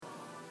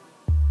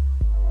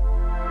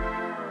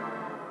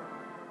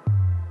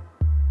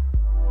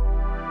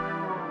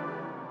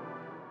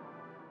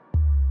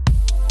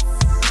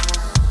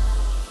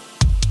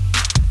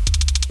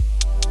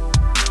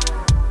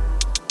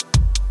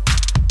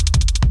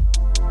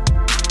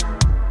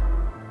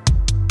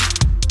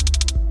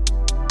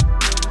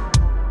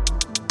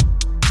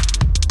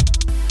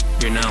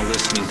You're now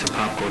listening to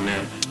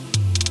PopCoNet,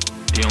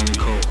 the only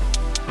cult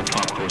of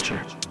pop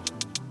culture.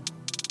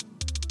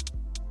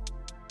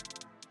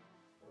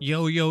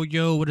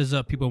 Yo, what is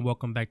up, people? And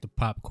welcome back to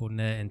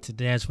PopCoNet. And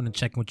today I just want to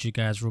check in with you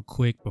guys real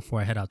quick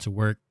before I head out to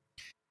work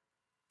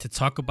to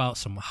talk about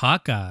some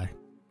Hawkeye.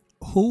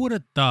 Who would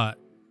have thought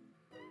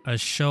a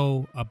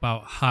show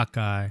about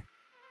Hawkeye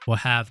will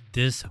have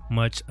this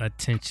much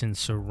attention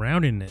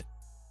surrounding it?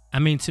 I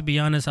mean, to be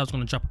honest, I was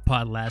going to drop a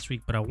pod last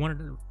week, but I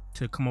wanted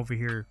to come over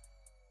here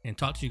and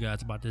talk to you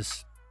guys about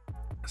this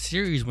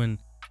series when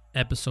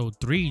episode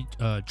 3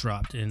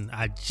 dropped. And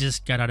I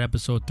just got out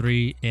episode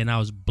 3 and I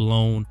was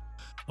blown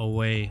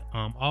away.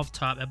 Off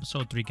top,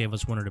 episode 3 gave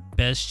us one of the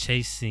best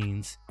chase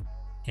scenes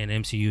in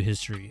MCU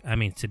history. I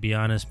mean, to be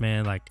honest,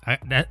 man, like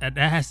that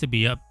has to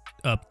be up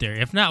there.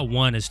 If not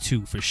one, it's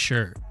two for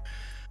sure.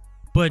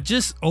 But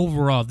just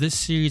overall, this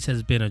series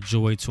has been a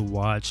joy to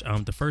watch.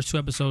 The first 2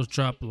 episodes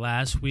dropped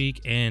last week,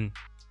 and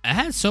I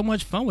had so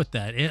much fun with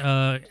that. It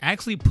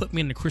actually put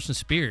me in the Christian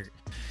spirit,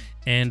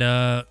 and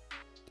I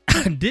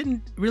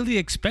didn't really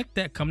expect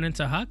that coming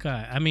into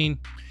Hawkeye. I mean,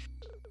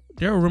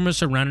 there are rumors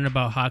surrounding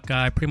about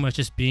Hawkeye pretty much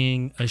just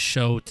being a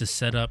show to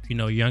set up,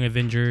 Young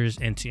Avengers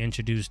and to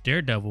introduce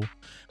Daredevil,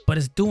 but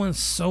it's doing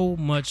so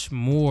much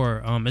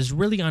more. It's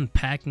really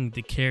unpacking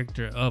the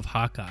character of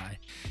Hawkeye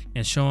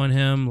and showing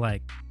him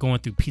like going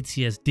through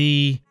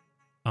PTSD,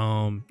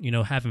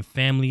 having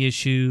family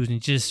issues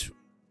and just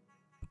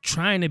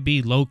trying to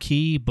be low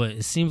key, but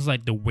it seems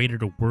like the weight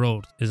of the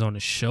world is on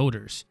his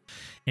shoulders,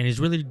 and he's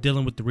really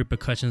dealing with the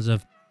repercussions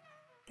of,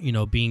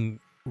 being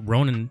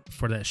Ronin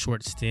for that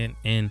short stint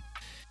and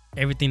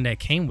everything that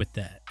came with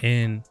that.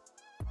 And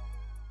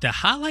the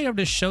highlight of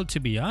the show, to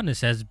be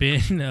honest, has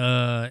been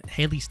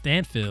Haley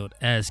Stanfield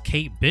as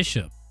Kate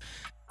Bishop.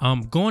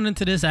 Going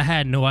into this, I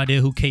had no idea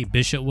who Kate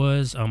Bishop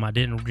was. I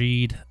didn't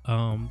read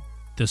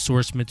the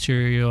source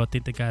material. I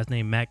think the guy's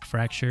name Mac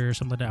Fracture or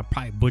something like that. I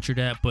probably butchered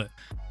that, but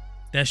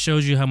that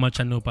shows you how much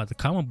I know about the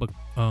comic book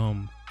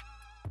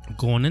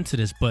going into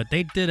this. But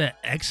they did an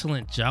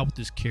excellent job with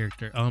this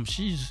character.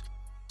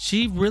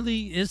 She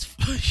really is,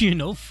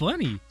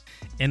 funny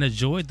and a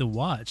joy to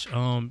watch.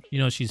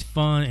 She's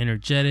fun,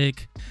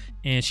 energetic,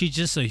 and she's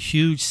just a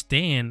huge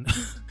stan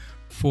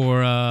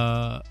for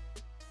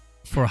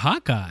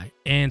Hawkeye.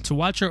 And to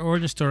watch her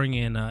origin story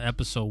in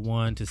episode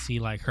 1, to see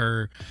like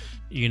her,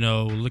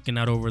 looking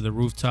out over the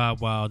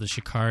rooftop while the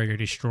Shikari are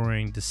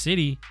destroying the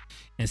city,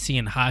 and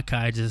seeing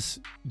Hawkeye just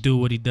do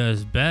what he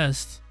does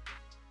best,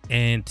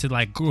 and to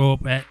like grow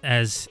up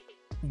as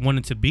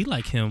wanting to be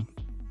like him,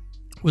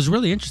 was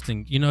really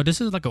interesting. This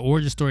is like an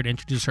origin story to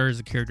introduce her as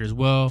a character as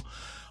well.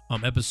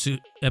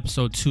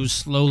 Episode 2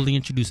 slowly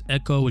introduced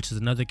Echo, which is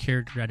another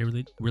character I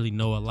didn't really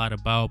know a lot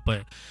about,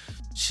 but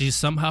she's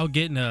somehow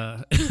getting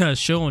a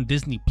show on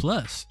Disney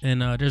Plus. And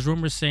there's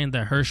rumors saying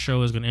that her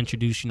show is going to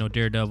introduce,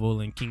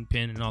 Daredevil and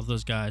Kingpin and all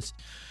those guys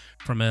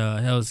from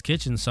Hell's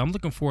Kitchen. So I'm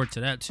looking forward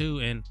to that too.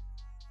 And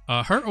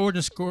her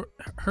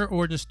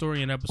origin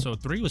story in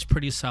episode 3 was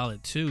pretty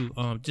solid too.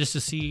 Just to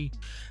see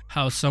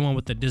how someone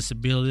with a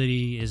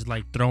disability is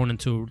like thrown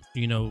into,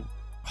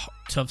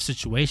 tough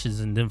situations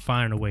and then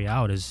finding a way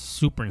out is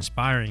super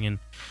inspiring, and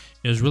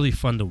it was really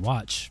fun to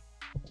watch.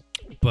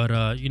 But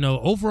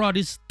overall,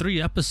 these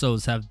 3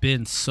 episodes have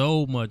been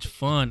so much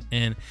fun,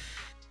 and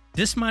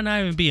this might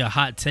not even be a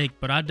hot take,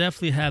 but I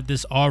definitely have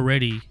this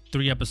already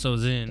 3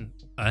 episodes in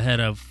ahead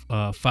of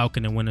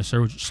Falcon and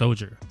Winter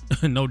Soldier.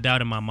 No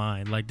doubt in my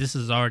mind. Like, this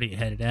is already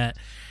headed at,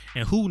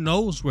 and who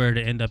knows where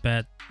to end up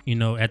at,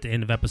 at the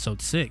end of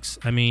episode 6.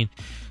 I mean,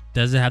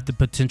 does it have the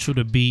potential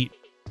to beat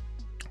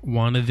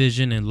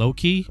WandaVision and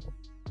Loki?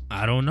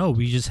 I don't know.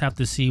 We just have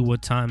to see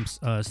what time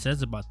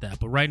says about that.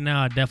 But right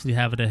now, I definitely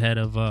have it ahead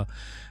of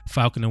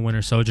Falcon and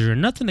Winter Soldier.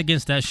 And nothing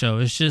against that show.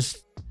 It's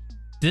just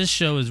this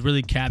show is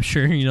really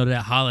capturing,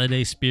 that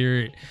holiday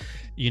spirit.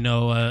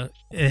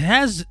 It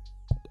has,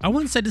 I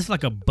wouldn't say this is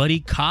like a buddy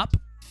cop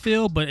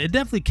feel, but it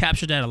definitely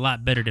captured that a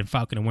lot better than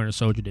Falcon and Winter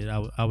Soldier did.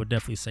 I would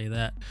definitely say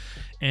that.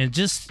 And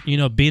just,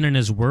 being in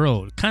this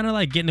world, kind of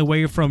like getting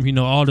away from,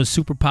 all the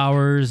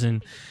superpowers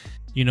and,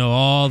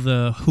 all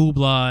the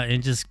hoopla,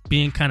 and just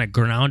being kind of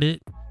grounded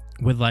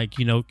with like,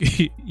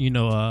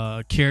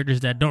 characters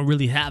that don't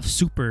really have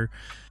super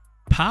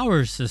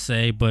powers to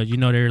say, but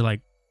they're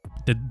like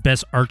the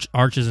best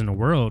archers in the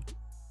world,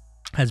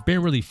 has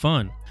been really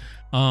fun.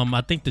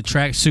 I think the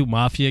Tracksuit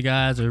Mafia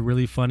guys are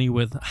really funny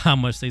with how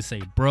much they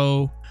say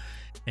bro,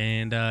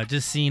 and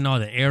just seeing all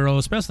the arrows,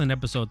 especially in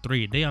episode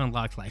 3, they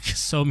unlocked like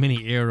so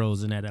many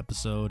arrows in that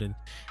episode and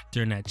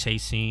during that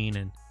chase scene.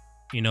 And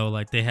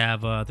like they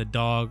have the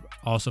dog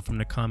also from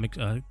the comic,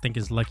 I think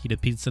it's Lucky the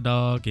Pizza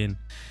Dog, and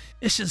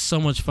it's just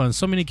so much fun.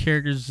 So many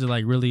characters to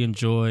like really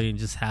enjoy and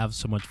just have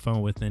so much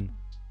fun with. And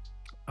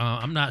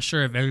I'm not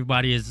sure if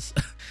everybody is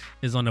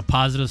on the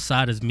positive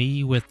side as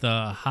me with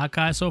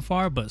Hawkeye so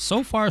far, but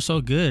so far so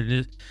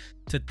good.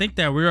 To think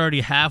that we're already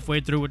halfway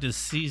through with this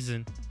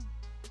season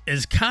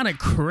is kind of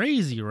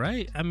crazy,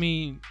 right? I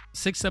mean,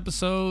 6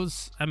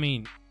 episodes. I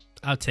mean,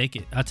 I'll take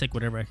it. I'll take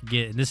whatever I can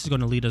get. And this is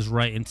going to lead us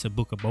right into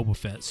Book of Boba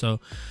Fett. So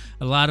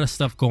a lot of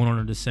stuff going on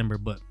in December,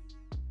 but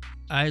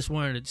I just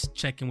wanted to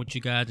check in with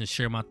you guys and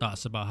share my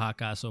thoughts about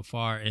Hawkeye so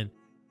far. And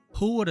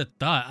who would have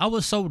thought? I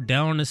was so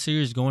down on the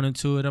series going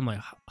into it. I'm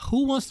like,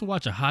 who wants to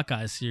watch a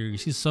Hawkeye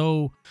series? He's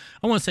so,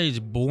 I won't say he's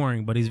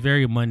boring, but he's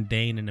very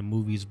mundane in the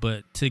movies.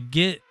 But to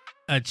get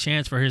a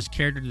chance for his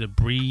character to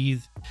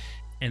breathe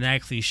and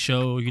actually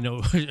show,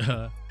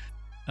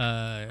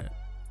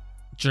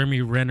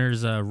 Jeremy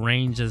Renner's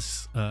range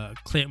as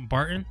Clint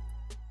Barton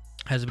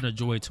has been a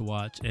joy to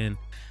watch. And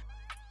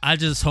I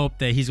just hope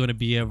that he's going to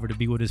be able to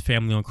be with his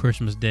family on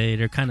Christmas Day.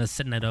 They're kind of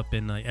setting that up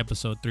in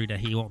episode 3 that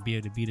he won't be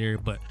able to be there.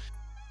 But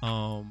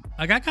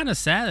I got kind of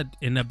sad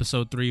in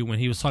episode 3 when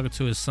he was talking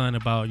to his son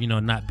about,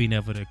 not being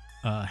able to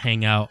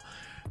hang out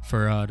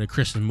for the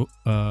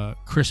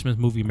Christmas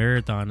movie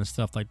marathon and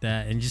stuff like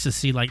that. And just to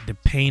see like the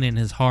pain in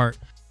his heart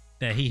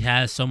that he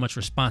has so much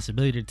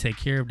responsibility to take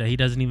care of that he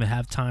doesn't even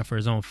have time for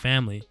his own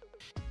family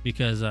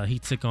because he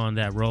took on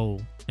that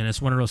role. And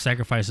it's one of those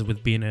sacrifices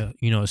with being a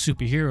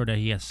superhero that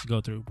he has to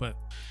go through. But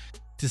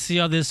to see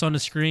all this on the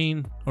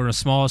screen or a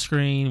small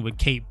screen with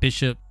Kate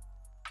Bishop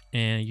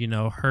and,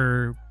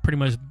 her pretty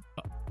much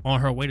on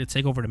her way to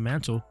take over the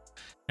mantle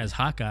as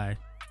Hawkeye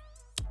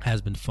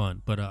has been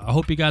fun. But I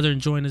hope you guys are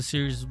enjoying this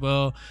series as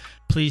well.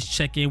 Please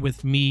check in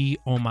with me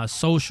on my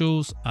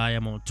socials. I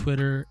am on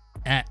Twitter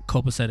at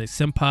Copacetic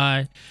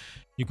Senpai.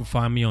 You can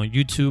find me on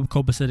YouTube,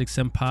 Copacetic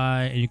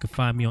Senpai, and you can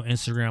find me on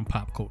Instagram,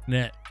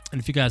 PopCodeNet. And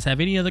if you guys have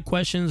any other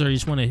questions or you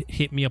just want to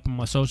hit me up on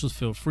my socials,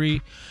 feel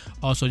free.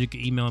 Also, you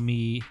can email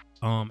me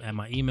at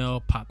my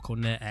email,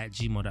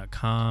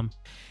 popcodenet@gmail.com.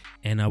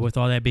 And with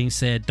all that being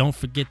said, don't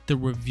forget to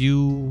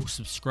review,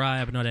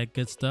 subscribe, and all that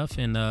good stuff.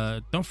 And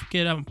don't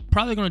forget, I'm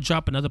probably going to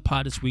drop another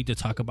pod this week to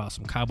talk about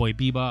some Cowboy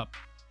Bebop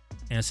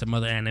and some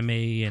other anime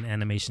and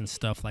animation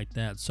stuff like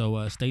that.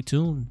 So stay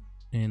tuned,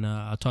 and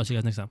I'll talk to you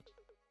guys next time.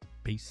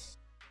 Peace.